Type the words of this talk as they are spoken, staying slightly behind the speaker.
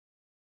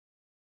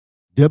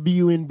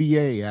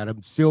WNBA,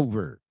 Adam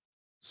Silver,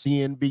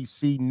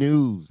 CNBC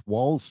News,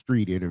 Wall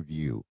Street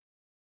interview,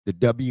 the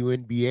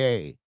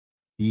WNBA,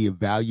 the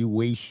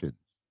evaluations.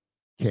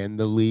 Can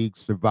the league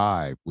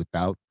survive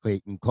without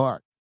CaitlinClark?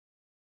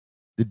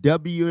 The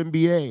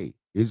WNBA,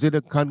 is it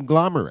a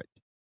conglomerate?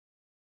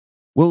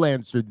 We'll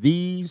answer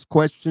these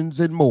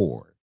questions and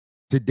more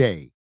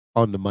today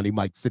on the Money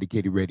Mike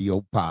Syndicated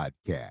Radio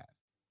podcast.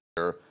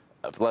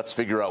 Let's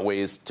figure out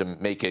ways to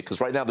make it, because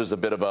right now there's a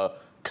bit of a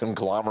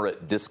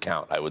conglomerate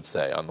discount, I would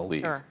say, on the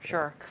league.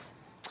 Sure.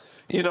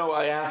 You know,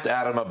 I asked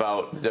Adam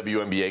about the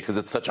WNBA because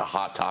it's such a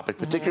hot topic,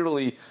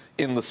 particularly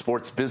in the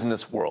sports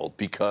business world,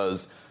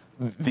 because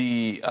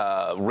the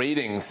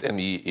ratings and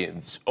the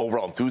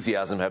overall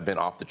enthusiasm have been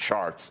off the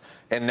charts.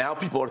 And now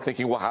people are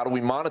thinking, well, how do we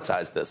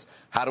monetize this?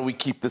 How do we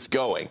keep this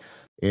going?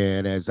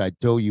 And as I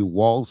told you,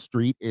 Wall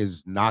Street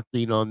is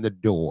knocking on the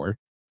door.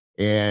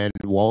 And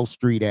Wall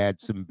Street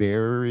had some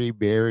very,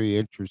 very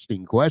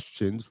interesting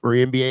questions for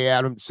NBA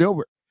Adam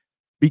Silver.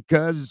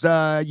 Because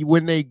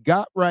when they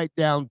got right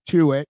down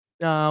to it,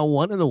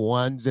 one of the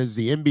ones is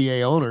the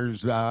NBA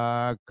owners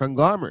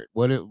conglomerate.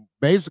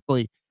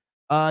 Basically,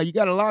 you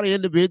got a lot of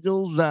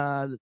individuals.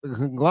 The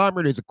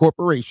conglomerate is a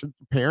corporation,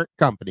 a parent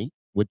company,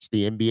 which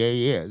the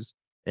NBA is,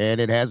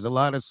 and it has a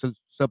lot of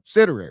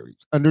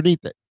subsidiaries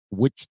underneath it,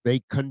 which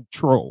they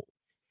control.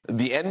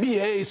 The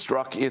NBA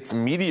struck its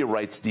media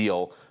rights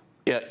deal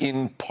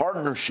in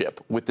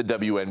partnership with the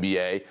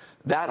WNBA.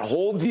 That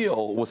whole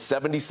deal was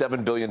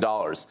 $77 billion.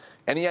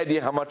 Any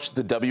idea how much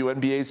the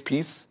WNBA's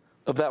piece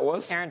of that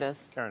was? Karen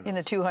does. In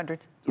the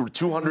 200s.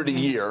 200 a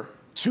year,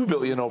 $2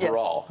 billion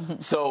overall.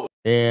 Yes. So,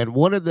 and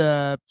one of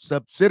the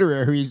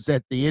subsidiaries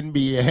that the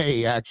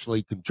NBA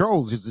actually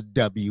controls is the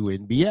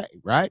WNBA,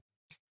 right?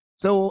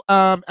 So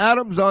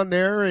Adam's on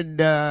there,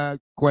 and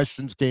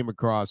questions came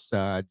across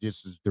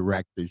just as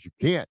direct as you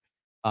can.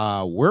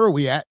 Where are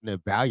we at in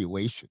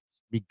evaluations?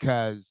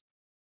 Because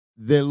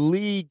the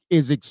league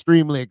is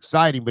extremely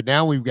exciting, but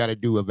now we've got to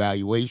do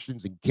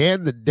evaluations. And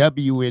can the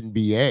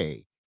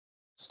WNBA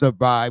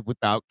survive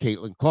without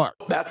CaitlinClark?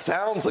 that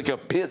sounds like a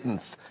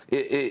pittance.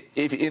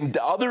 If in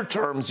other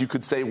terms, you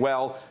could say,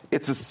 well,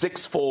 it's a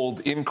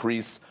six-fold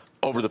increase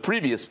over the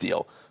previous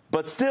deal.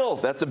 But still,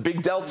 that's a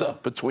big delta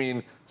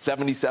between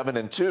 77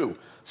 and 2.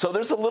 So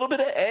there's a little bit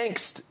of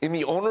angst in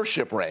the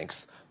ownership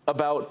ranks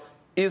about,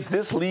 is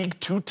this league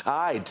too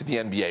tied to the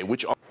NBA?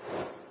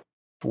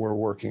 We're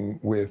working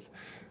with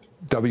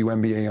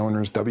WNBA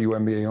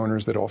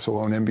owners that also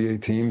own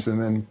NBA teams,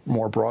 and then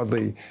more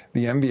broadly,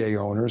 the NBA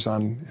owners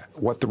on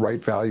what the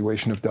right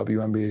valuation of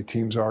WNBA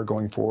teams are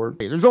going forward.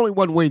 There's only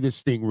one way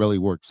this thing really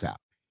works out.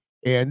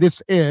 And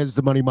this is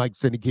the Money Mike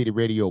Syndicated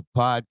Radio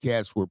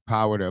podcast. We're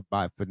powered up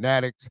by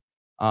Fanatics.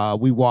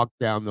 We walk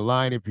down the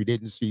line. If you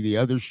didn't see the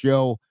other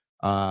show,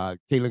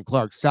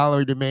 CaitlinClark's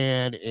salary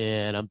demand,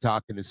 and I'm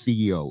talking to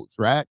CEOs,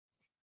 right?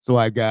 So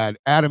I got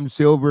Adam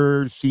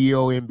Silver,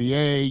 CEO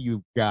NBA.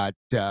 You've got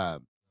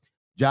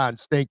John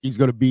Stanky's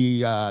going to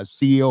be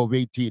CEO of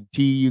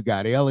AT&T. You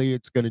got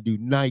Elliot's going to do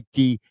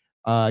Nike.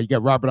 You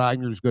got Robert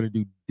Eigner's going to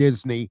do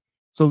Disney.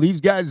 So these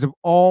guys have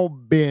all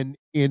been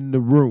in the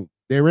room.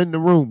 They're in the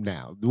room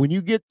now. When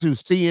you get to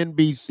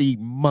CNBC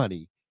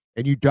Money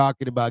and you're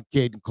talking about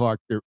CaitlinClark,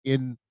 they're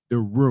in the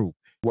room.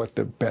 What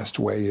the best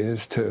way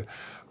is to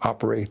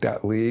operate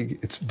that league.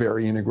 It's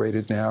very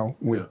integrated now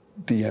with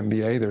the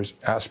NBA. There's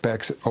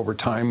aspects over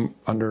time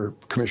under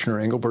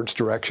Commissioner Englebert's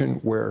direction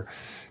where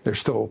they're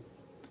still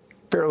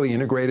fairly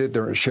integrated.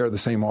 They share the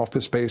same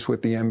office space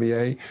with the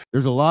NBA.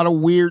 There's a lot of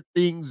weird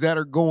things that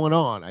are going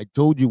on. I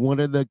told you one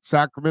of the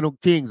Sacramento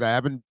Kings, I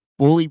haven't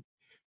fully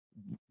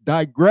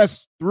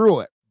digressed through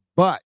it,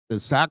 but the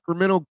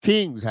Sacramento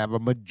Kings have a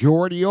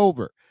majority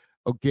over.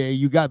 Okay,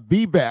 you got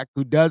Vivek,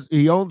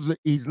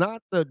 he's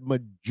not the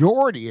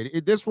majority.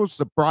 This was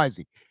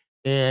surprising.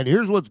 And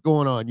here's what's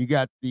going on. You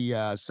got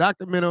the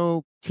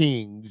Sacramento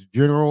Kings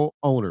general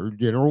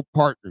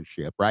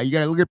partnership, right? You got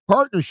to look at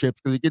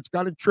partnerships because it gets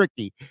kind of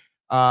tricky.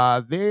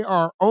 They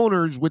are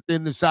owners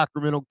within the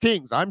Sacramento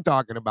Kings. I'm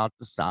talking about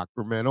the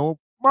Sacramento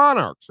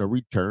Monarchs, a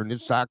return to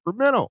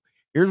Sacramento.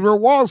 Here's where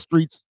Wall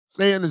Street's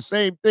saying the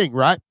same thing,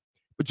 right?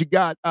 But you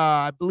got,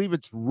 I believe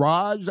it's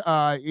Raj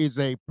is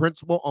a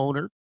principal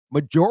owner,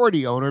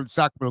 majority owner of the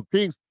Sacramento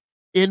Kings,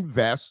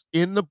 invests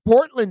in the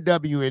Portland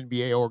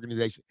WNBA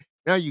organization.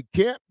 Now, you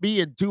can't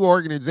be in two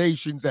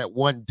organizations at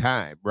one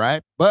time,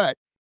 right? But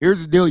here's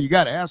the deal. You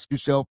got to ask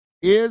yourself,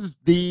 is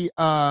the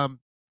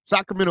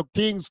Sacramento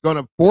Kings going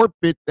to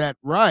forfeit that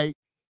right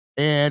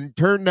and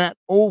turn that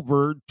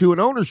over to an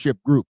ownership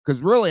group?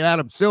 Because really,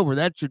 Adam Silver,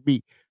 that should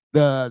be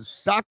the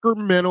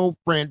Sacramento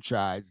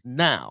franchise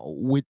now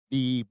with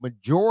the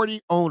majority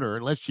owner,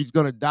 unless she's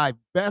going to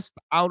divest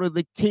out of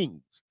the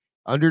Kings.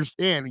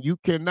 Understand, you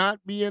cannot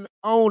be an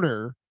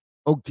owner,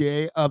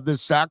 okay, of the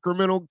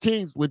Sacramento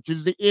Kings, which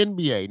is the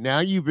NBA. Now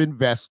you've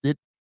invested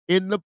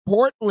in the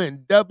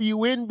Portland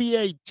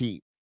WNBA team.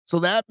 So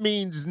that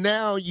means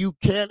now you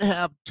can't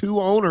have two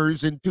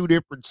owners in two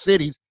different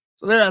cities.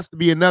 So there has to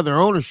be another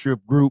ownership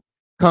group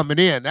coming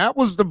in. That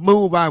was the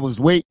move I was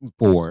waiting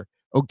for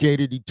okay,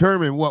 to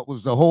determine what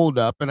was the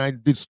holdup. And I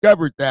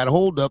discovered that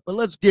holdup. But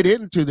let's get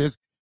into this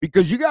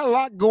because you got a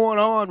lot going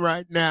on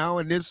right now,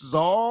 and this is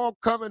all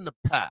coming to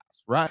pass,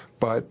 right?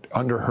 But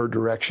under her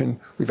direction,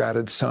 we've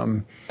added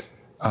some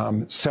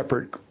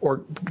separate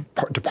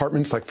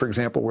departments, like, for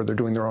example, where they're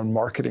doing their own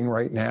marketing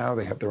right now.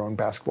 They have their own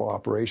basketball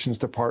operations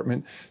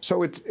department.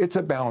 So it's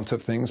a balance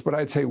of things. But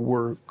I'd say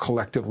we're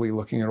collectively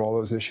looking at all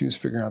those issues,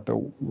 figuring out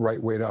the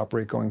right way to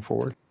operate going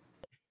forward.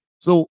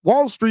 So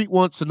Wall Street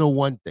wants to know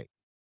one thing.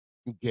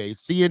 Okay,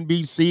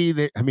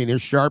 CNBC, they're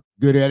sharp,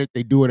 good at it.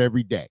 They do it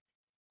every day.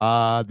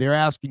 They're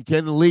asking,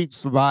 can the league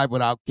survive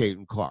without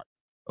CaitlinClark?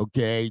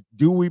 Okay,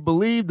 do we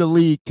believe the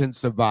league can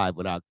survive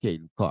without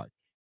CaitlinClark?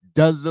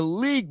 Does the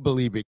league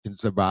believe it can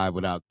survive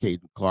without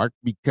CaitlinClark?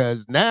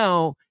 Because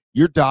now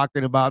you're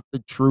talking about the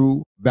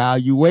true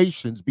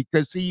valuations.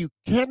 Because, see, you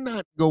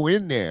cannot go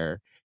in there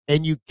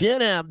and you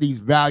can't have these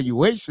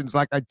valuations.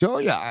 Like I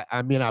told you,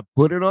 I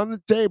put it on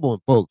the table.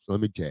 And, folks,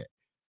 let me tell you,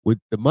 with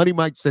the Money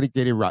Mike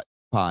Syndicated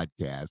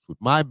podcast, with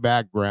my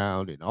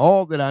background and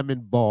all that I'm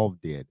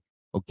involved in,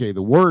 okay,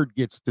 the word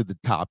gets to the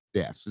top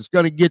desk. It's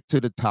going to get to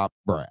the top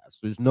brass.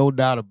 There's no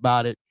doubt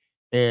about it.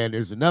 And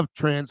there's enough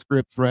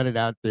transcripts running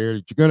out there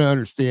that you're going to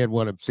understand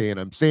what I'm saying.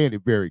 I'm saying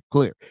it very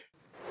clear.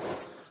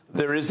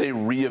 There is a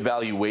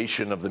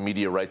reevaluation of the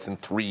media rights in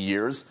 3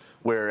 years,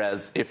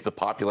 whereas if the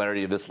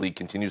popularity of this league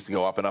continues to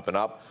go up and up and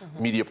up,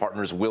 media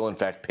partners will, in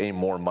fact, pay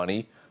more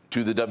money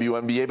to the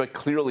WNBA. But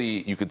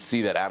clearly, you could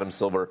see that Adam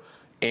Silver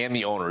and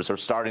the owners are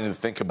starting to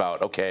think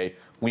about, okay,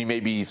 we may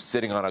be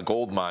sitting on a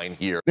gold mine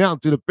here. Now,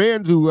 to the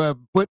fans who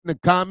put in the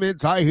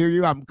comments, I hear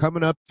you. I'm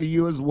coming up to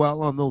you as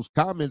well on those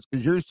comments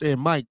because you're saying,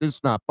 Mike, this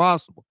is not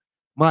possible.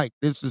 Mike,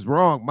 this is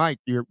wrong. Mike,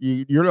 you're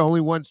the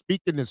only one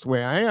speaking this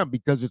way. I am,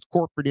 because it's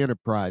corporate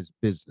enterprise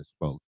business,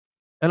 folks.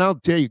 And I'll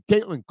tell you,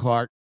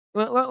 CaitlinClark,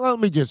 let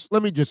me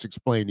just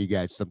explain to you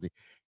guys something.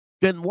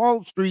 Can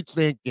Wall Street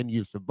think, can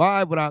you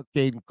survive without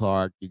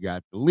CaitlinClark? You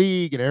got the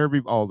league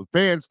and all the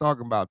fans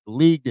talking about the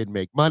league didn't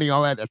make money,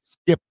 all that.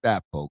 Skip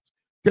that, folks.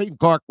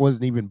 CaitlinClark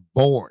wasn't even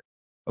born.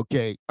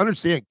 Okay,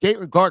 understand,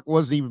 CaitlinClark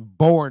wasn't even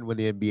born when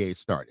the NBA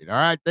started. All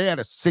right, they had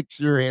a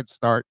 6-year head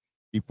start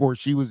before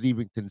she was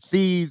even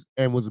conceived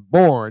and was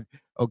born,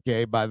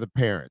 okay, by the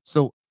parents.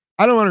 So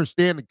I don't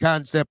understand the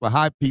concept of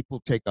how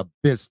people take a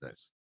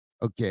business,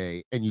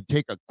 okay, and you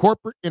take a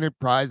corporate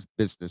enterprise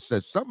business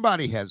that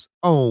somebody has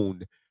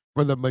owned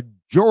for the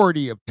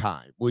majority of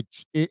time,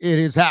 which it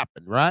has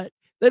happened, right?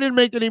 They didn't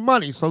make any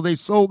money, so they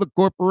sold the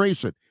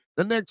corporation.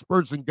 The next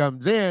person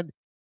comes in,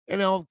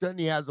 and all of a sudden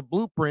he has a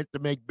blueprint to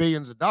make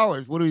billions of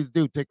dollars. What do we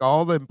do? Take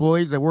all the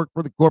employees that work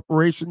for the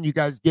corporation, you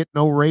guys get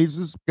no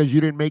raises because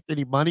you didn't make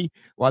any money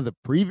while the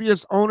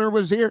previous owner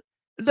was here?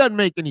 It doesn't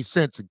make any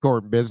sense in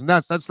corporate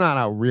business. That's not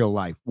how real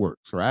life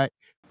works, right?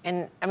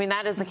 And,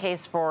 that is the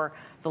case for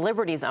the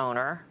Liberty's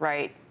owner,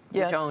 right?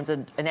 Yes. Which owns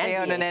an NBA they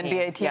own an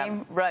NBA team.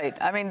 Yeah.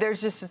 Right.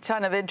 There's just a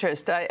ton of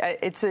interest. A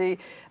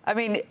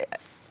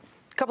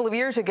couple of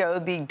years ago,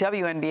 the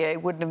WNBA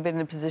wouldn't have been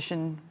in a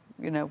position,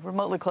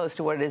 remotely close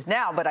to what it is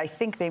now, but I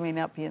think they may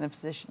not be in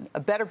a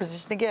better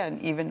position again,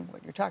 even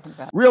what you're talking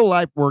about. Real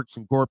life works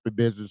in corporate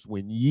business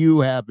when you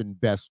have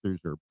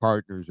investors or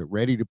partners are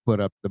ready to put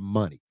up the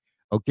money.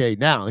 Okay,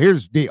 now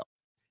here's the deal.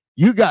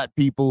 You got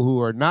people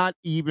who are not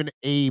even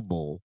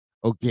able,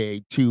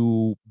 okay,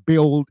 to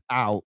build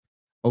out,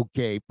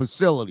 okay,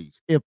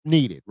 facilities if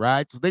needed,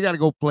 right? So they got to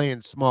go play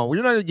in small. Well,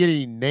 you're not going to get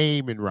any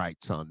naming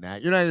rights on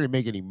that. You're not going to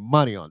make any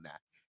money on that.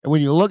 And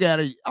when you look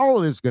at it, all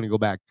of this is going to go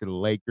back to the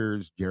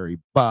Lakers, Jerry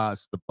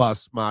Buss, the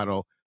Buss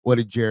model. What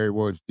did Jerry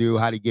Wars do?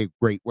 How did he get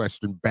Great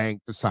Western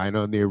Bank to sign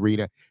on the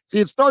arena? See,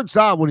 it starts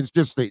out when it's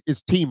just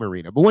it's team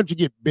arena. But once you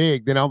get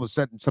big, then all of a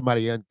sudden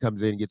somebody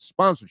comes in and gets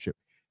sponsorship.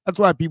 That's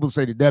why people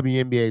say the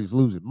WNBA is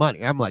losing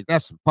money. I'm like,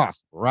 that's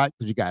impossible, right?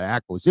 Because you got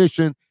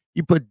acquisition.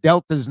 You put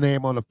Delta's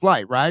name on the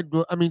flight, right?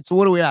 So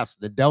what do we ask?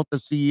 The Delta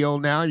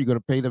CEO now, you're going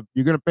to pay the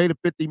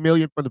 $50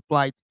 million for the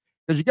flight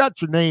because you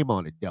got your name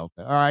on it,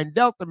 Delta. All right, and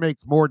Delta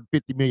makes more than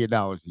 $50 million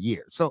a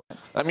year. So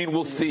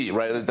we'll see,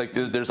 right? Like,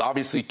 there's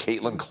obviously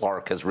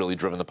CaitlinClark has really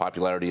driven the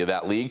popularity of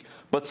that league,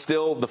 but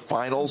still the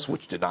finals,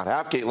 which did not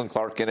have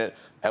CaitlinClark in it,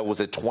 was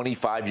a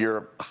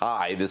 25-year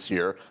high this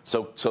year.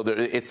 So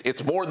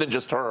it's more than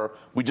just her.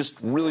 We just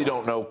really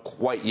don't know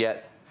quite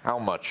yet how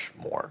much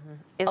more.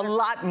 A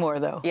lot more,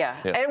 though. Yeah.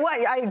 And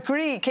I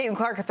agree,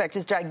 CaitlinClark effect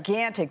is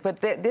gigantic, but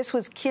this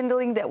was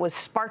kindling that was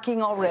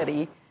sparking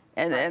already,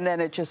 and then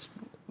it just,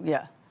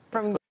 yeah.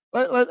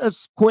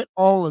 Let's quit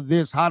all of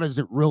this. How does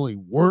it really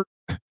work?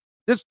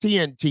 This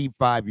TNT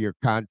 5-year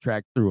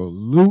contract threw a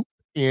loop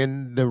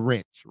in the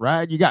wrench,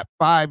 right? You got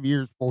 5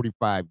 years,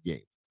 45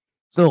 games.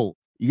 So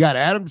you got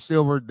Adam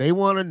Silver. They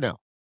want to know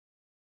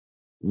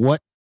what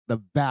the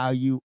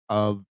value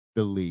of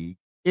the league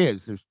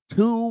is. There's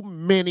too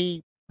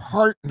many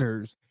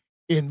partners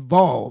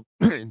involved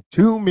and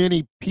too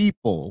many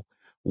people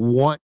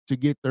want to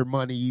get their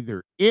money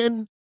either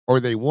in or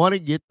they want to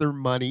get their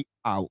money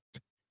out.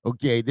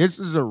 Okay, this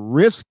is a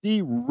risky,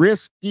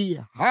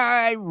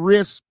 high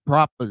risk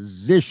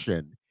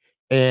proposition.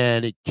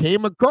 And it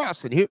came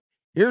across, and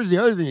here's the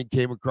other thing that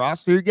came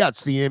across. So you got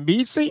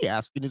CNBC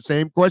asking the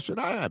same question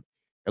I am.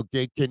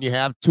 Okay, can you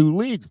have two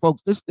leagues?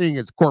 Folks, this thing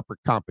is corporate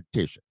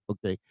competition.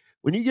 Okay.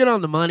 When you get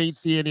on the money,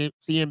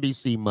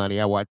 CNBC money,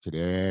 I watch it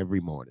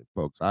every morning,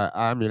 folks.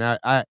 I mean,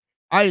 I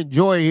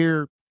enjoy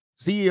here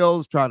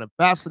CEOs trying to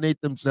fascinate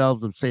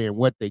themselves of saying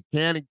what they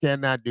can and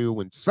cannot do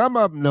when some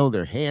of them know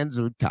their hands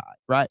are tied,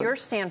 right? Your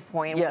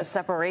standpoint, would the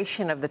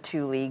separation of the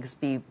two leagues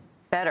be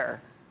better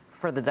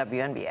for the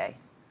WNBA?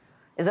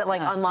 Is it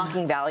like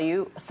unlocking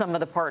value, some of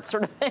the parts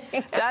sort of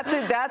thing?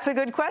 That's a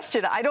good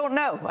question. I don't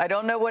know. I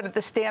don't know what the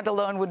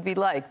standalone would be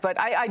like. But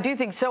I do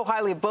think so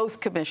highly of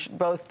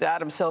both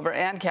Adam Silver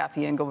and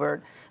Cathy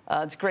Englebert.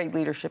 It's great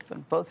leadership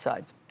on both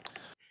sides.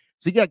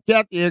 So you got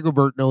Cathy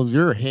Englebert knows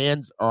your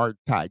hands are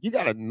tied. You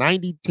got a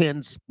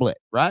 90-10 split,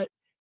 right?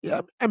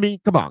 Yeah, I mean,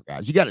 come on,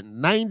 guys. You got a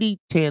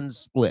 90-10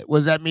 split. What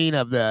does that mean?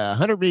 Of the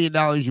 $100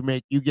 million you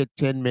make, you get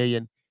 $10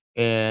 million.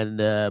 And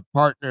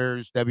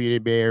partners,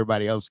 WNBA,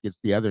 everybody else gets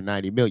the other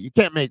 90 million. You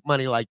can't make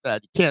money like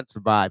that. You can't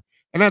survive.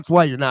 And that's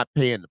why you're not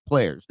paying the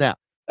players. Now,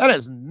 that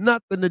has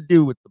nothing to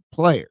do with the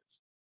players.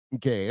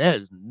 Okay. That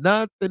has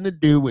nothing to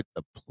do with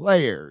the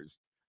players.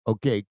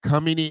 Okay.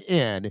 Coming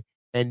in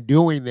and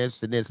doing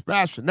this in this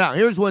fashion. Now,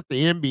 here's what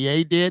the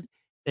NBA did.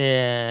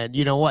 And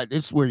you know what?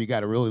 This is where you got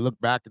to really look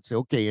back and say,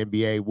 okay,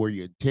 NBA, were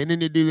you intending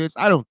to do this?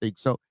 I don't think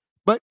so.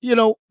 But, you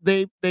know,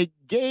 they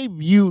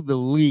gave you the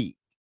league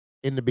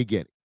in the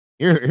beginning.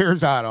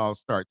 Here's how it all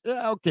starts.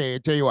 Yeah, okay, I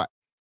tell you what.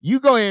 You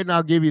go ahead and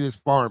I'll give you this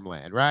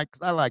farmland, right?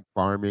 Because I like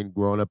farming,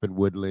 growing up in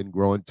woodland,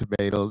 growing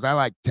tomatoes. I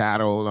like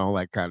cattle and all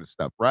that kind of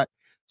stuff, right?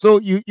 So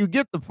you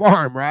get the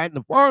farm, right? And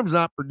the farm's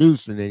not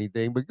producing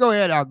anything, but go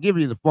ahead, I'll give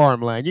you the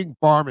farmland. You can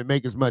farm and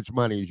make as much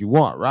money as you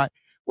want, right?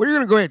 Well, you're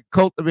going to go ahead and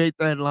cultivate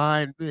that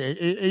line.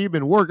 And you've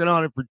been working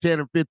on it for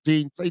 10 or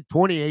 15, say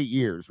 28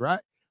 years,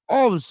 right?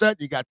 All of a sudden,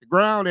 you got the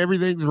ground,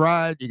 everything's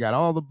right. You got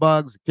all the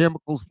bugs, the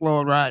chemicals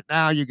flowing right.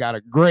 Now you got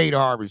a great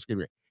harvest.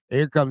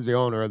 Here comes the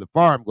owner of the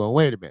farm going,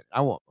 wait a minute,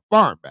 I want my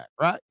farm back,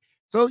 right?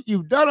 So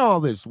you've done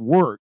all this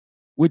work,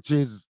 which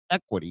is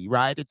equity,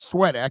 right? It's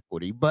sweat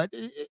equity, but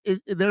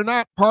they're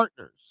not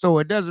partners. So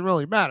it doesn't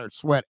really matter,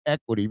 sweat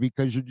equity,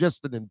 because you're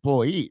just an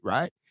employee,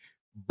 right?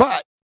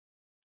 But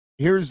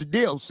here's the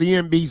deal.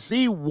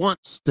 CNBC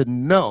wants to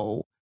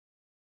know,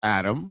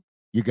 Adam,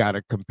 you got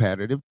a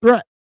competitive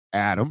threat.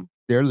 Adam,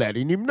 they're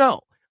letting him know.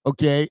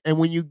 Okay. And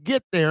when you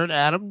get there and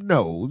Adam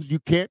knows, you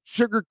can't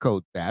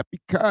sugarcoat that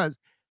because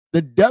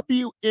the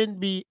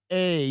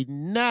WNBA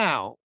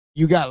now,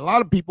 you got a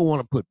lot of people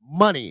want to put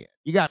money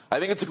in. I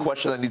think it's a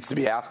question that needs to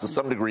be asked to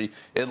some degree.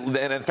 And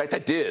in fact, I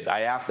did.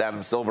 I asked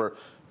Adam Silver,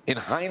 in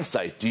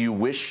hindsight, do you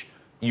wish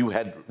you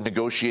had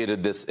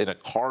negotiated this in a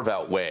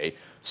carve-out way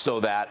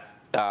so that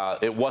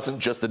it wasn't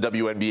just the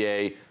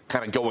WNBA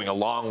kind of going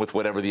along with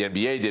whatever the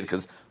NBA did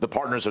because the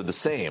partners are the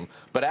same.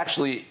 But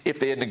actually, if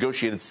they had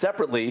negotiated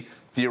separately,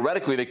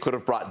 theoretically, they could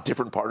have brought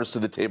different partners to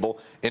the table,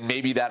 and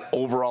maybe that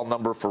overall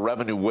number for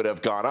revenue would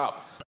have gone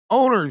up.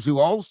 Owners who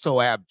also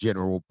have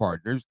general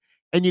partners,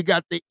 and you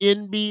got the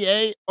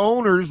NBA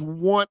owners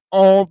want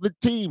all the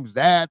teams.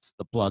 That's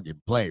the plug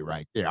and play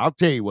right there. I'll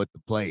tell you what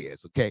the play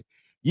is, okay?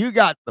 You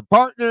got the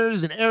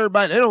partners and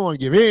everybody. They don't want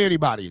to give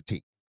anybody a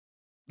team.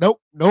 Nope,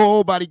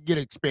 nobody get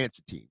an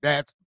expansion team.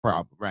 That's the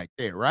problem right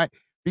there, right?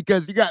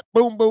 Because you got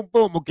boom, boom,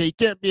 boom. Okay, you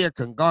can't be a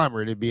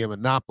conglomerate and be a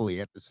monopoly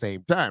at the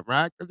same time,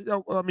 right?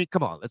 Because I mean,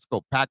 come on, let's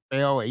go. Pac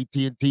Bell,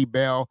 AT&T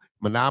Bell,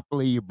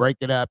 Monopoly. You break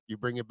it up, you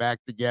bring it back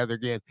together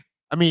again.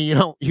 I mean,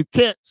 you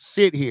can't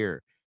sit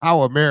here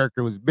how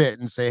America was built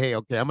and say, hey,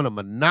 okay, I'm going to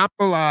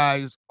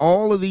monopolize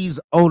all of these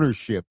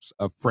ownerships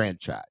of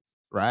franchise,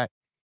 right?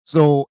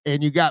 So,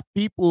 and you got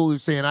people who are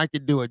saying I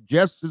could do it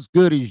just as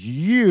good as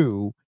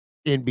you.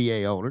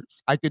 NBA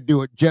owners, I could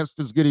do it just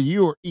as good as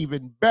you or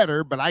even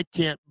better, but I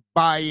can't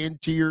buy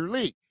into your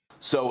league.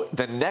 So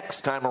the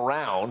next time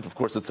around, of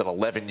course, it's an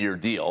 11-year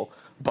deal,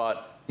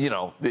 but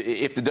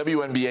if the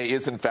WNBA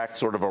is in fact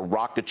sort of a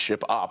rocket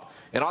ship up,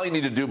 and all you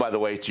need to do, by the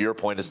way, to your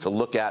point, is to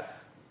look at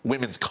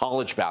women's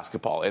college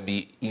basketball and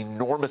the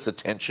enormous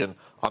attention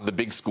on the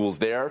big schools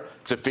there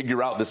to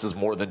figure out this is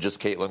more than just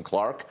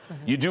CaitlinClark.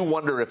 Mm-hmm. You do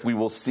wonder if we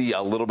will see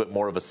a little bit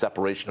more of a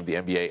separation of the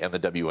NBA and the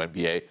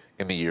WNBA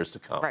in the years to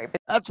come. Right.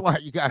 That's why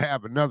you got to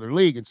have another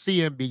league. And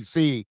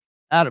CNBC,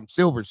 Adam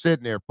Silver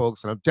sitting there,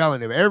 folks, and I'm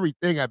telling him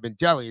everything I've been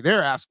telling you,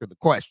 they're asking the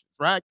questions,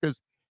 right? Because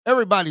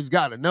everybody's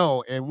got to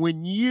know. And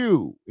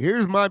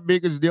here's my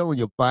biggest deal, and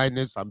you'll find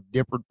this, I'm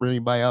different from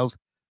anybody else.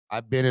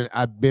 I've been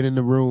in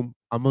the room.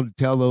 I'm going to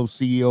tell those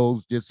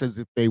CEOs just as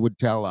if they would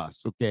tell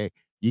us, okay?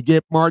 You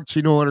get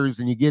marching orders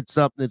and you get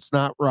something that's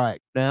not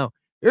right. Now,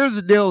 here's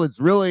the deal. It's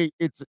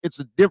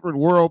a different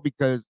world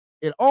because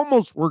it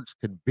almost works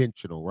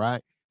conventional,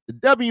 right? The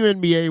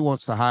WNBA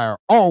wants to hire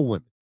all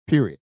women,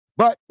 period.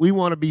 But we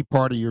want to be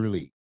part of your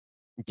league,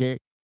 okay?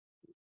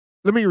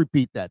 Let me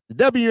repeat that.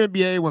 The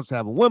WNBA wants to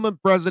have a woman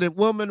president,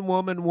 woman, to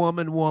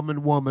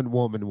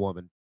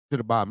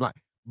the bottom line.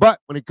 But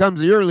when it comes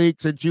to your league,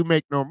 since you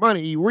make no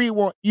money, we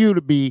want you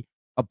to be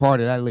a part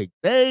of that league.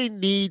 They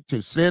need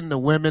to send the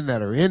women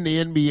that are in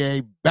the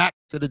NBA back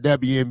to the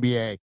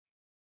WNBA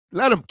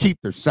let them keep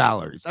their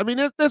salaries. I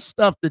mean, this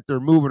stuff that they're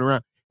moving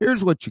around.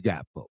 Here's what you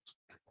got, folks.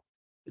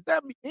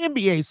 That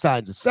NBA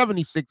signs a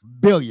 $76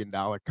 billion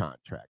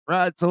contract,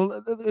 right?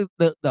 So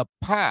the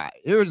pie,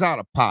 here's how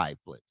the pie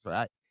flips,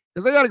 right?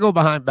 Because they got to go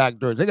behind back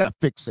doors. They got to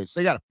fix this.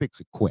 They got to fix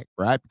it quick,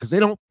 right? Because they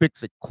don't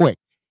fix it quick.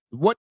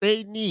 What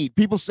they need,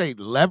 people say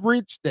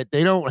leverage, that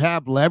they don't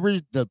have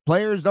leverage. The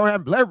players don't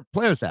have leverage.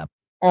 Players have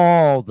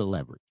all the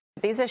leverage.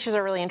 These issues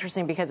are really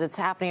interesting because it's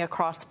happening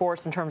across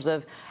sports in terms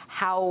of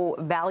how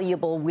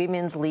valuable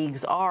women's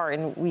leagues are.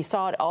 And we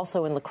saw it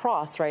also in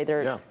lacrosse, right?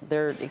 They're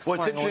exploring. Well,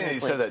 it's interesting that you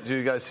said that. Did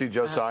you guys see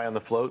Josiah on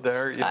the float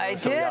there? I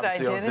did. I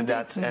did. The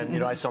Nets,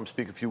 and I saw him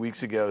speak a few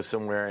weeks ago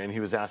somewhere, and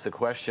he was asked the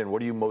question,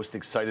 what are you most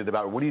excited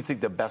about? What do you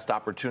think the best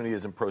opportunity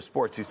is in pro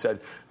sports? He said,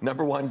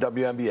 number one,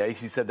 WNBA.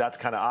 He said that's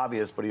kind of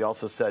obvious, but he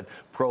also said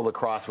pro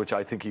lacrosse, which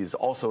I think he's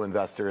also an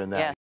investor in that.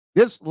 Yeah.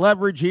 This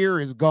leverage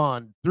here is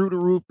gone through the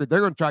roof, that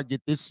they're going to try to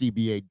get this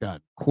CBA done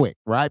quick,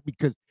 right?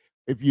 Because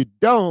if you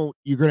don't,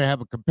 you're going to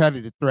have a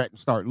competitive threat and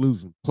start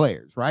losing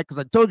players, right? Because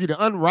I told you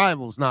the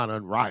unrivaled is not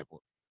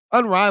unrivaled.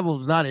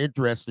 Unrivaled is not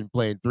interested in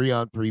playing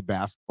 3-on-3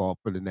 basketball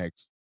for the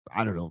next,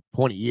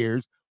 20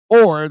 years.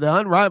 Or the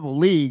unrivaled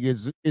league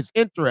is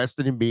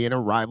interested in being a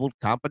rivaled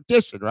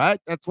competition, right?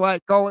 That's why I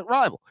call it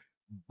rival.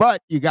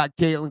 But you got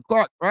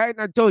CaitlinClark, right?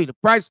 And I told you the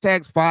price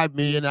tag's $5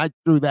 million. I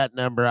threw that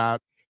number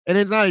out. And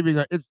it's not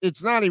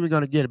even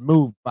going to get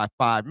moved by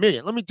 $5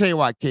 million. Let me tell you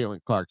why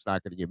CaitlinClark's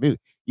not going to get moved.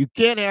 You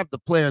can't have the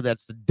player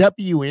that's the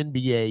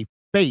WNBA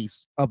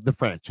face of the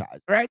franchise,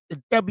 right? The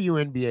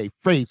WNBA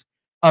face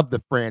of the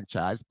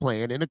franchise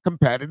playing in a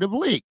competitive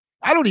league.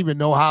 I don't even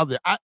know how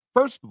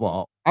first of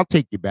all, I'll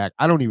take you back.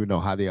 I don't even know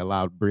how they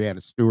allowed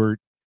Breanna Stewart,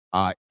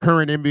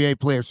 current NBA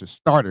players, to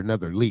start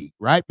another league,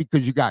 right?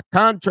 Because you got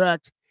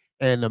contracts.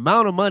 And the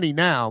amount of money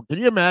now, can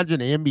you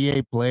imagine an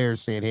NBA player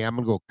saying, hey, I'm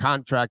going to go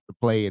contract to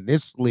play in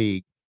this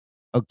league,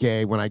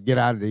 okay, when I get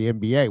out of the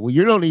NBA? Well,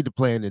 you don't need to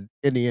play in the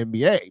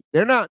NBA.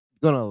 They're not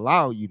going to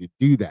allow you to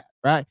do that,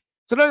 right?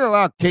 So they're going to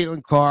allow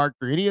CaitlinClark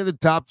or any of the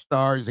top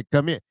stars that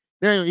come in.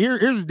 Now, here's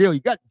the deal.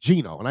 You got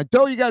Gino, and I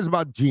told you guys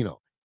about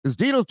Gino, because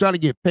Gino's trying to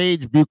get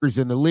Paige Buchers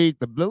in the league.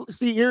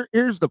 See,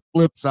 here's the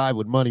flip side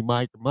with Money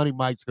Mike. Money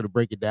Mike's going to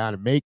break it down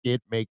and make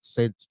it make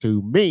sense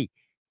to me,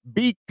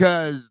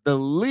 because the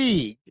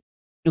league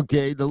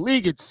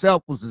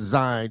itself was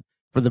designed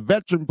for the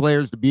veteran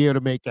players to be able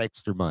to make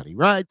extra money,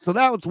 right? So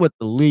that was what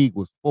the league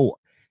was for.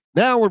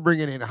 Now we're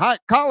bringing in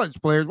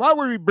college players. Why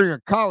would we bring a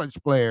college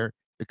player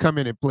to come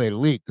in and play the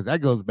league? Because that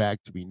goes back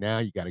to me. Now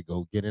you got to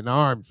go get an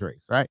arms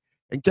race, right?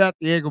 And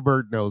Cathy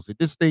Englebert knows that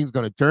this thing's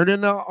going to turn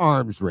into an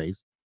arms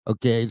race.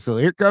 Okay, so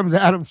here comes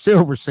Adam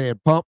Silver saying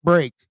pump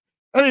brakes.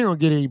 That ain't going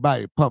to get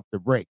anybody to pump the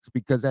brakes,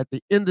 because at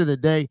the end of the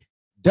day,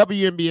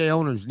 WNBA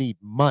owners need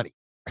money.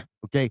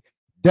 Okay,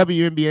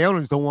 WNBA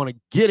owners don't want to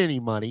get any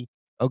money,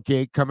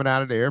 okay, coming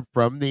out of there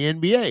from the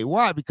NBA.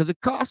 Why? Because it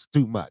costs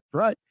too much,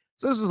 right?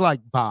 So this is like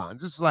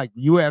bonds. This is like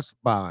U.S.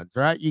 bonds,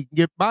 right? You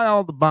can buy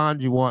all the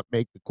bonds you want,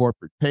 make the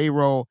corporate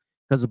payroll,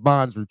 because the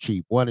bonds are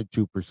cheap, 1% and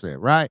 2%,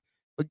 right?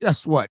 But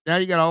guess what? Now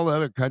you got all the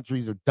other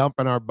countries are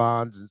dumping our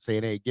bonds and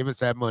saying, hey, give us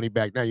that money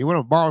back. Now, you want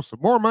to borrow some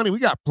more money? We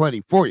got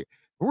plenty for you.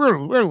 We're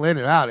going to lend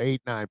it out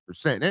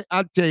 8-9%.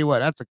 I'll tell you what,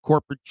 that's a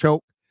corporate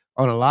choke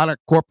on a lot of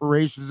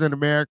corporations in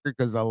America,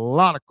 because a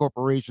lot of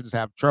corporations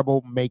have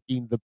trouble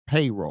making the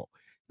payroll.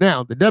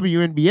 Now, the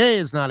WNBA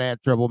has not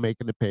had trouble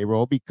making the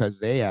payroll because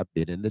they have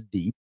been in the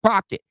deep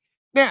pocket.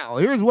 Now,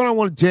 here's what I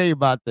want to tell you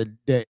about the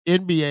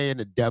NBA and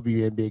the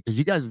WNBA, because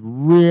you guys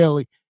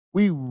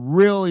we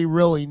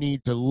really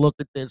need to look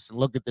at this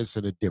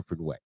in a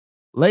different way.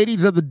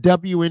 Ladies of the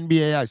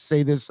WNBA, I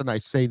say this, and I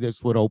say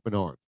this with open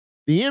arms.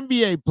 The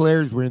NBA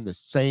players were in the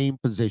same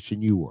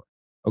position you were.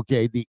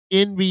 Okay, the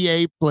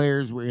NBA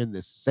players were in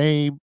the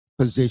same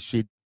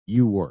position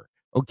you were.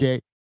 Okay,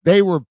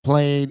 they were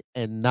playing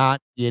and not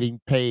getting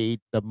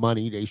paid the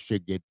money they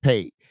should get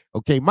paid.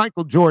 Okay,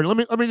 Michael Jordan,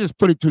 let me just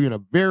put it to you in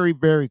a very,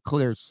 very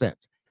clear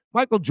sense.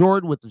 Michael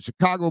Jordan with the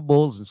Chicago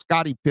Bulls and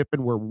Scottie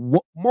Pippen were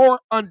more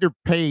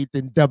underpaid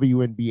than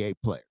WNBA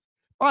players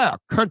by a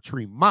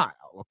country mile.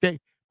 Okay,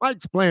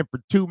 Mike's playing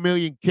for $2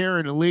 million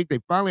carrying the league. They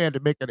finally had to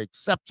make an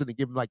exception to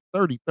give him like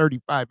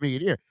 35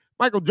 million a year.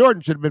 Michael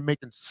Jordan should have been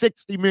making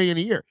 $60 million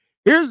a year.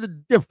 Here's the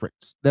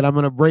difference that I'm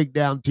going to break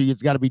down to you.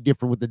 It's got to be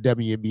different with the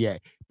WNBA,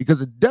 because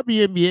the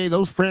WNBA,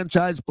 those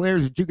franchise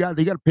players that you got,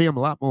 they got to pay them a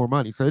lot more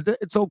money. So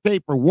it's okay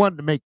for one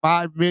to make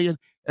 $5 million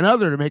and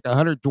other to make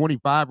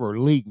 125 or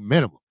league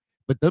minimum.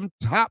 But them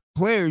top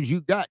players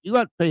you got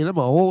to pay them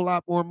a whole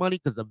lot more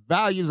money, because the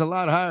value is a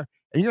lot higher,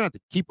 and you're going to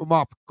have to keep them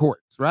off the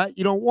courts, right?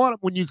 You don't want them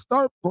when you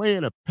start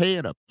paying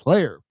a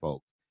player,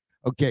 folks.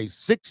 Okay,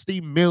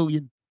 $60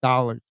 million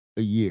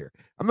a year.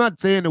 I'm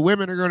not saying the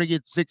women are going to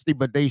get 60,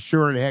 but they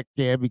sure in heck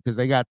can, because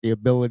they got the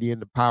ability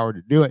and the power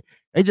to do it.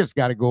 They just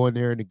got to go in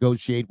there and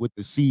negotiate with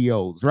the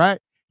CEOs, right?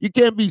 You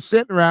can't be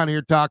sitting around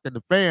here talking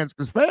to fans,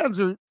 because fans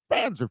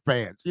are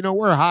fans. You know,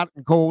 we're hot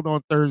and cold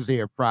on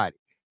Thursday or Friday.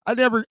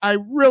 I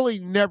really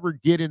never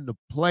get into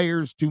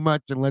players too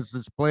much unless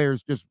this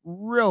player's just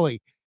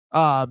really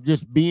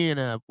just being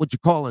what you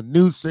call a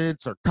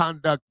nuisance or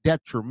conduct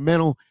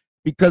detrimental.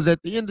 Because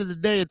at the end of the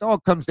day, it all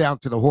comes down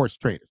to the horse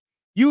traders.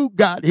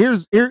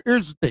 Here's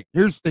the thing.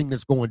 Here's the thing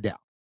that's going down.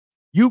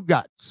 You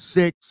got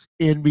 6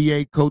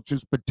 NBA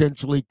coaches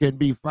potentially can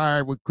be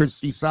fired with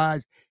Christie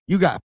size. You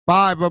got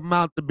 5 of them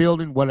out the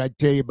building. What I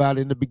tell you about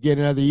in the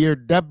beginning of the year,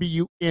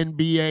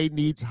 WNBA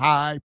needs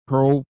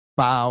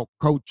high-profile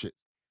coaches.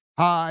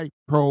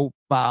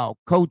 High-profile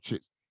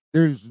coaches.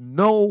 There's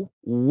no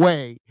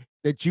way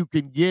that you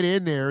can get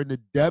in there in the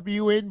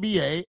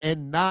WNBA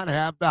and not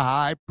have the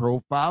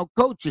high-profile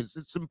coaches.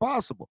 It's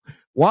impossible.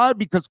 Why?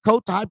 Because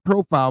coach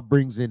high-profile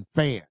brings in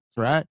fans,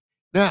 right?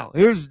 Now,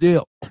 here's the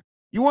deal.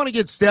 You want to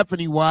get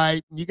Stephanie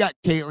White, and you got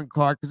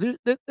CaitlinClark. Because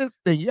this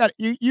thing,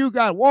 you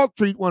got Wall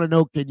Street want to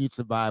know, can you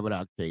survive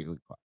without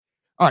CaitlinClark?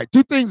 All right,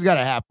 2 things got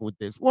to happen with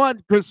this.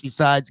 One, Christie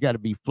side's got to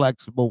be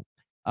flexible.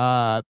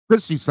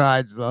 Christie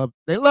side's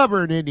they love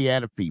her in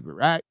Indiana Fever,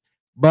 right?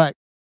 But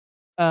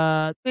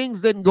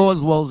things didn't go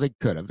as well as they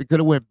could have. They could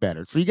have went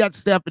better. So you got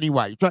Stephanie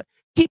White. You try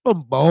keep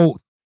them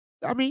both.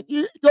 I mean,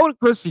 you go to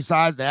Christie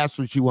sides to ask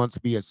her if she wants to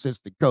be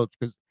assistant coach.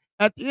 Because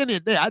at the end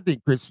of the day, I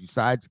think Christie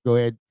sides go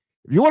ahead.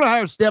 If you want to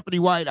hire Stephanie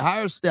White,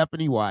 hire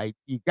Stephanie White.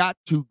 You got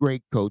 2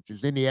 great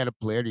coaches, Indiana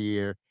Player of the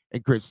Year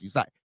and Christie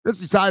Sides.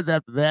 Christie Sides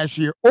after last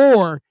year,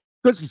 or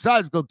Christie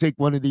Sides go take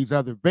one of these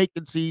other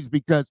vacancies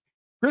because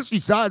Christie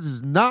Sides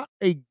is not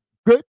a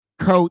good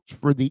coach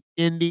for the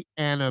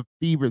Indiana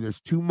Fever. There's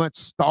too much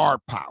star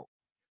power.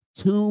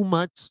 Too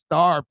much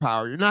star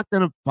power. You're not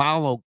going to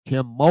follow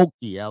Kim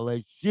Mulkey,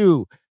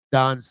 LSU,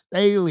 Don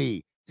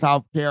Staley,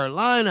 South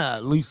Carolina,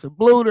 Lisa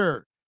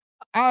Bluter,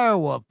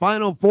 Iowa,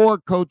 Final Four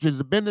coaches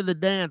have been to the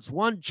dance,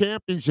 won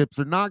championships,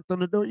 or knocked on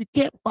the door. You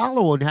can't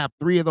follow and have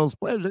 3 of those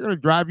players. They're going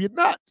to drive you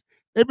nuts.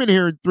 They've been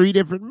hearing 3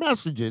 different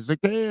messages,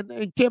 okay?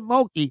 And Kim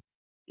Mulkey,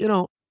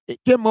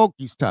 Kim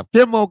Mulkey's tough.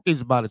 Kim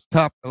Mulkey's about as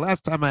tough. The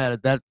last time I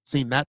had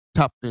seen that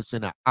toughness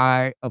in the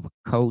eye of a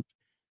coach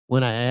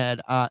when I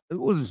had, it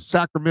was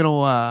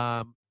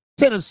Sacramento,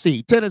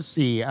 Tennessee.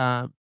 Tennessee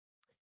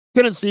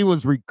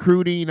was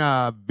recruiting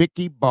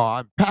Vicky Baugh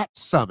and Pat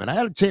Summitt. I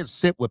had a chance to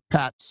sit with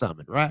Pat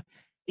Summitt, right?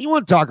 You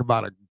want to talk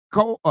about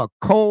a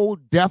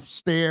cold death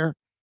stare?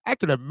 I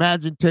can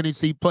imagine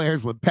Tennessee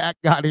players when Pat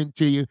got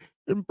into you,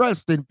 and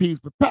rest in peace.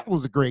 But Pat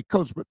was a great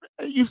coach. But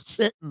you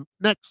sitting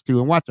next to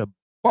and watch a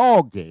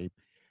ball game,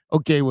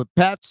 okay, with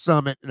Pat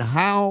Summitt and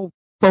how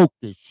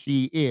focused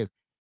she is.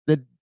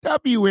 The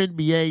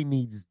WNBA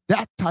needs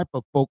that type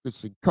of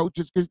focus in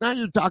coaches because now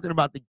you're talking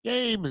about the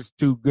game is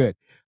too good.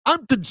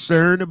 I'm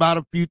concerned about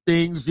a few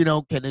things.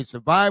 Can they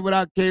survive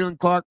without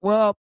CaitlinClark?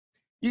 Well,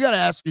 you got to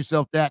ask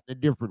yourself that in a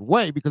different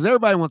way because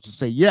everybody wants to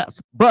say yes.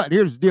 But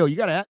here's the deal: you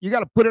got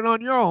to put it on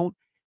your own,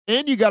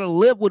 and you got to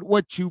live with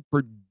what you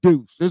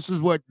produce. This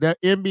is what the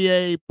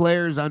NBA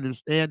players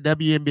understand.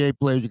 WNBA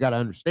players, you got to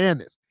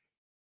understand this.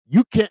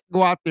 You can't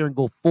go out there and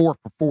go 4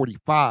 for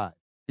 45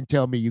 and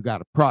tell me you got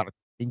a product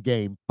in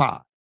game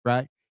 5,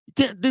 right? You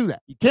can't do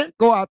that. You can't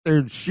go out there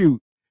and shoot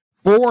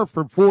 4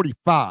 for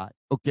 45.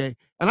 Okay,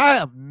 and I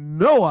have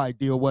no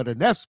idea what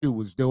Ionescu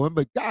was doing,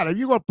 but God, are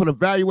you going to put a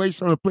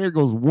valuation on a player who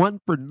goes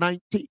 1 for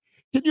 19?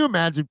 Can you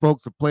imagine,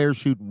 folks, a player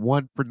shooting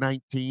 1 for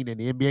 19 in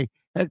the NBA?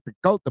 Heck,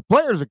 the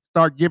players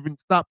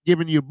stop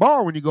giving you the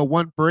ball when you go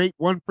 1 for 8,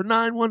 1 for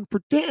 9, 1 for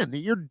 10.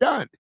 You're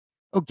done.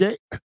 Okay,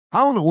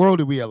 how in the world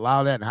do we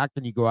allow that? And how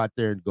can you go out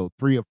there and go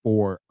 3 or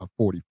 4 or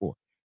 44?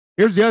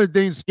 Here's the other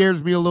thing that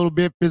scares me a little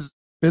bit: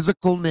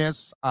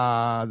 physicalness,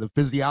 the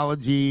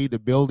physiology, the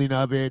building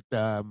of it.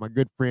 My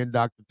good friend,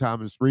 Dr.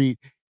 Thomas Reed.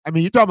 I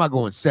mean, you're talking about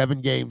going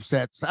 7-game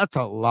sets. That's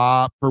a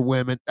lot for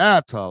women.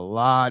 That's a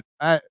lot.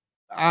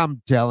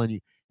 I'm telling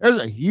you,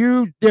 there's a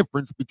huge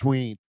difference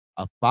between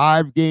a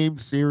 5-game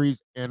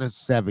series and a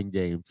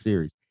 7-game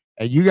series.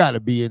 And you got to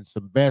be in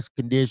some best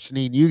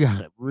conditioning. You got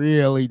to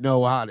really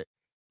know how to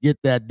get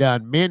that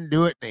done. Men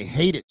do it, and they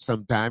hate it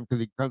sometimes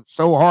because it becomes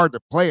so hard to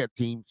play a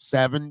team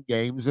 7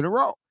 games in a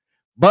row.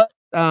 But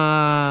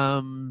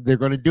they're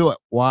going to do it.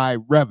 Why?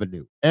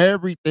 Revenue.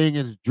 Everything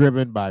is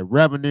driven by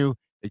revenue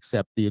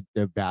except the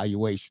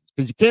valuations.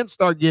 Because you can't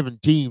start giving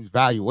teams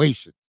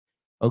valuations,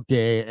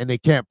 okay, and they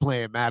can't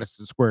play in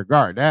Madison Square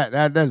Garden.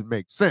 That doesn't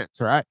make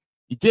sense, right?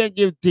 You can't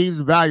give teams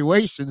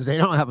valuations. They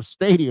don't have a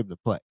stadium to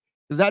play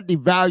because that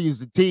devalues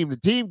the team. The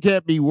team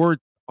can't be worth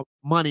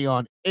money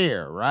on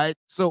air, right?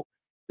 So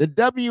the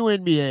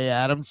WNBA,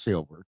 Adam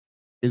Silver,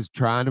 is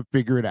trying to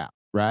figure it out,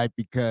 right?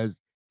 Because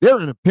they're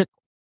in a pickle.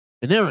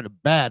 And they're in a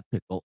bad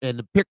pickle, and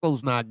the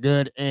pickle's not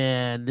good.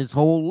 And this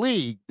whole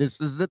league, this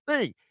is the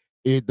thing.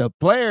 The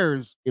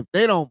players, if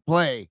they don't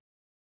play,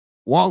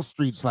 Wall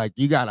Street's like,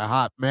 you got a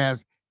hot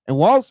mess. And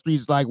Wall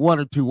Street's like 1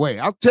 or 2 ways.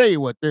 I'll tell you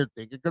what they're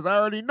thinking because I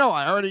already know.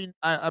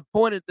 I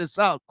pointed this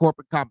out,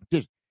 corporate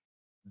competition.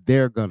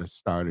 They're going to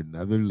start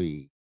another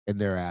league,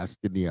 and they're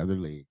asking the other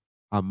league,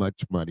 how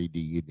much money do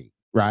you need,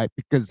 right?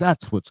 Because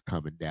that's what's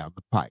coming down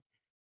the pipe.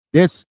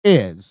 This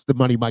is the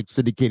Money Mike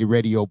Syndicated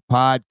Radio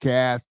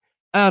Podcast.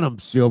 Adam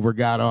Silver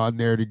got on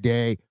there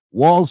today.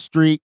 Wall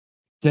Street,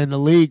 Can the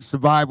league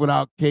survive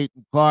without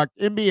CaitlinClark?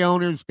 NBA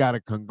owners got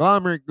a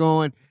conglomerate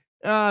going.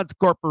 It's a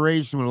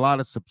corporation with a lot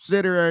of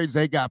subsidiaries.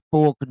 They got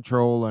full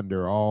control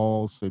under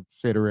all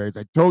subsidiaries.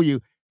 I told you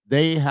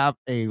they have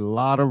a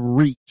lot of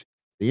reach.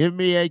 The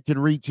NBA can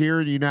reach here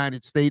in the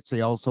United States.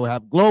 They also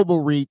have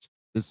global reach.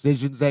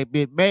 Decisions that have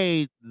been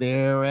made,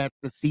 they're at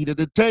the seat of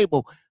the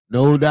table.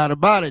 No doubt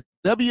about it.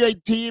 WA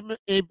team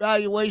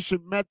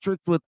evaluation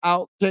metrics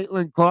without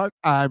CaitlinClark.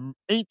 I'm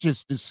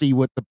anxious to see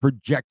what the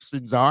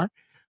projections are.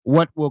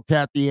 What will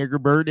Cathy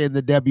Englebert and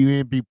the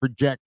WNBA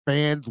project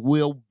fans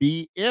will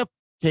be if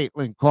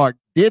CaitlinClark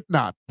did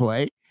not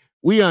play?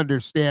 We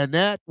understand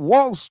that.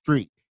 Wall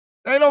Street.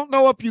 They don't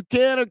know if you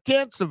can or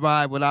can't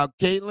survive without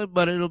Caitlin,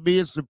 but it'll be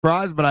a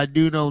surprise. But I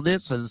do know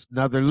this is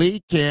another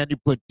league. Can you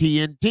put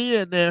TNT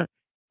in there?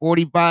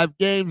 45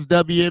 games,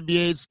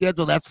 WNBA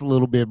schedule. That's a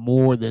little bit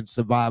more than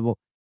survival.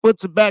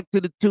 Puts it back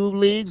to the two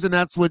leagues, and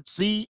that's what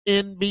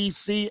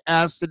CNBC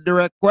asked the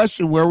direct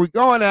question. Where are we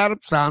going, Adam?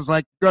 Sounds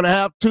like you're going to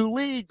have two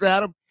leagues,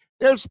 Adam.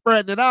 They're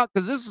spreading it out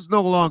because this is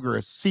no longer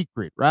a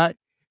secret, right?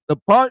 The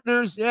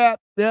partners, yep,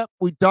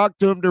 we talked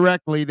to them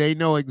directly. They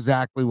know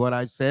exactly what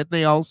I said.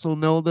 They also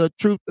know the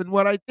truth in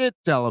what I did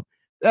tell them,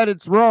 that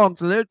it's wrong.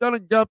 So they're going to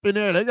jump in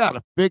there. They got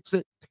to fix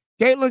it.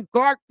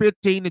 CaitlinClark,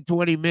 15 to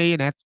 20 million.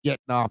 That's getting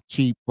off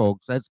cheap,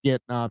 folks. That's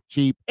getting off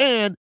cheap.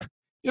 And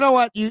you know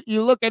what?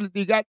 You look at it.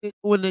 You got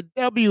when the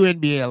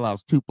WNBA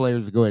allows two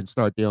players to go ahead and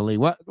start their own league.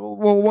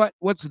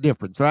 What's the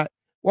difference, right?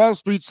 Wall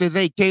Street says,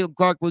 "Hey,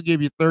 CaitlinClark, we'll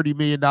give you $30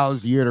 million a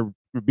year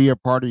to be a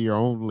part of your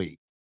own league.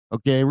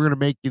 Okay, we're gonna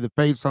make you the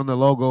face on the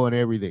logo and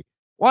everything.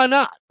 Why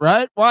not,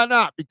 right? Why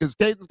not? Because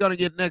Caitlin's gonna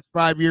get next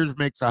 5 years,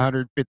 makes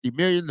 150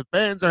 million. The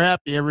fans are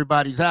happy.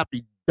 Everybody's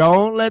happy.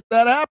 Don't let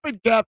that happen,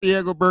 Cathy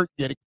Englebert.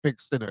 Get it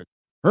fixed in a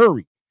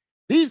hurry.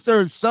 These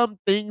are some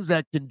things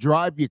that can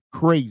drive you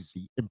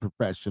crazy in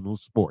professional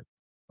sport.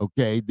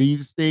 Okay,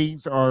 these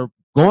things are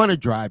going to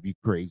drive you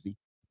crazy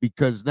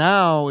because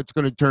now it's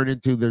going to turn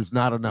into there's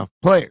not enough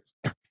players.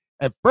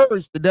 At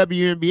first, the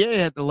WNBA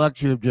had the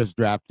luxury of just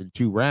drafting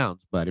 2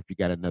 rounds, but if you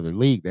got another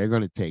league, they're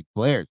going to take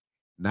players.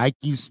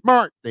 Nike's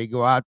smart. They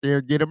go out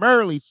there, get them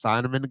early,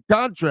 sign them into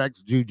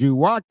contracts. Juju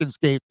Watkins,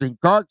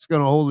 CaitlinClark's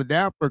going to hold it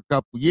down for a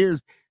couple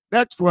years.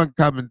 Next one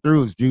coming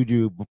through is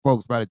Juju,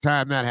 folks. By the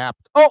time that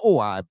happens,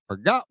 I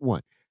forgot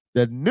one.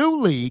 The new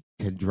league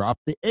can drop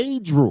the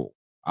age rule.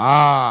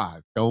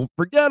 Don't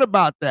forget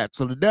about that.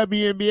 So the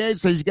WNBA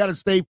says you got to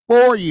stay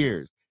 4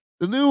 years.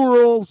 The new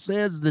rule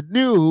says the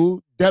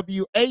new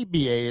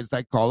WABA, as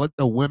I call it,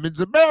 the Women's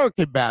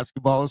American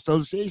Basketball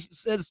Association,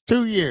 says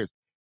 2 years.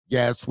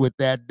 Guess what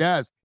that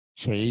does?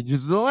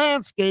 Changes the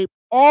landscape.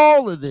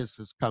 All of this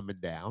is coming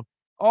down.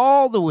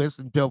 All the way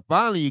until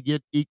finally you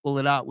get equal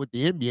it out with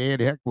the NBA,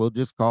 and heck, we'll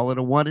just call it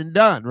a one and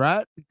done,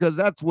 right? Because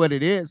that's what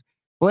it is.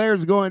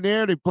 Players go in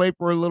there, they play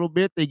for a little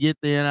bit, they get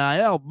the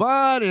NIL,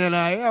 but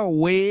NIL,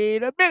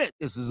 wait a minute.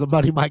 This is a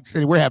Money Mike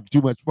City. We're having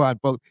too much fun,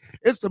 folks.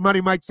 It's the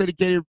Money Mike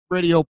Syndicated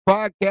Radio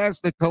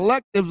Podcast. The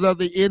collectives of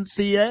the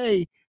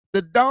NCAA,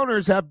 the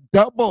donors have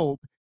doubled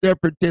their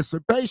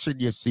participation.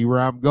 You see where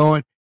I'm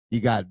going? You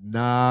got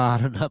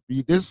not enough.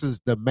 This is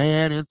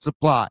demand and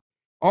supply.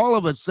 All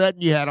of a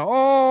sudden, you had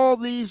all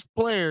these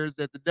players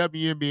that the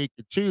WNBA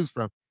could choose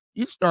from.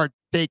 You start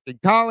taking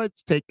college,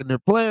 taking their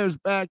players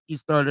back. You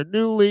start a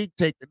new league,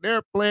 taking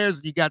their players,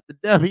 and you got the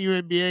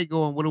WNBA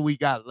going, what do we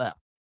got left?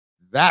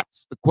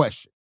 That's the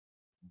question.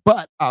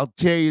 But I'll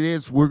tell you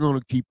this, we're going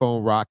to keep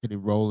on rocking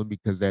and rolling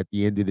because at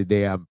the end of the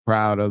day, I'm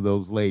proud of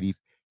those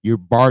ladies. You're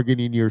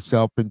bargaining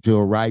yourself into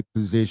a right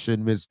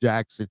position, Miss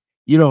Jackson.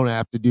 You don't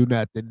have to do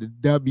nothing.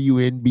 The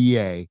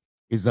WNBA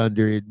is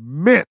under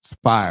immense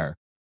fire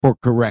for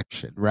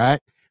correction, right?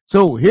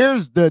 So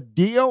here's the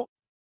deal.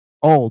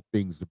 All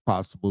things are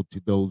possible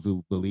to those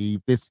who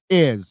believe. This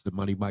is the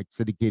Money Mike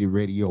Syndicated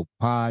Radio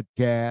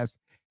Podcast.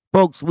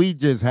 Folks, we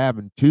just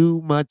having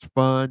too much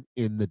fun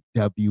in the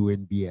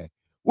WNBA.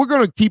 We're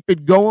going to keep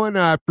it going.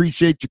 I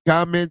appreciate your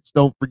comments.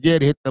 Don't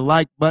forget, hit the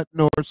like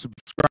button or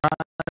subscribe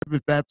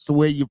if that's the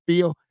way you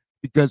feel,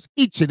 because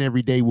each and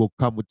every day will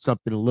come with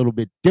something a little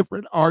bit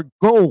different. Our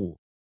goal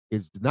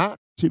is not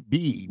to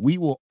be, we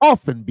will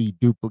often be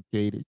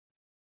duplicated,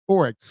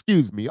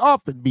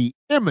 often be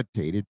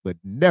imitated, but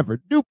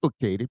never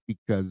duplicated,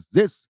 because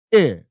this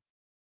is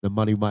the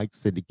Money Mike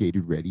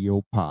Syndicated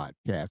Radio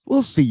Podcast.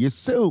 We'll see you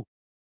soon.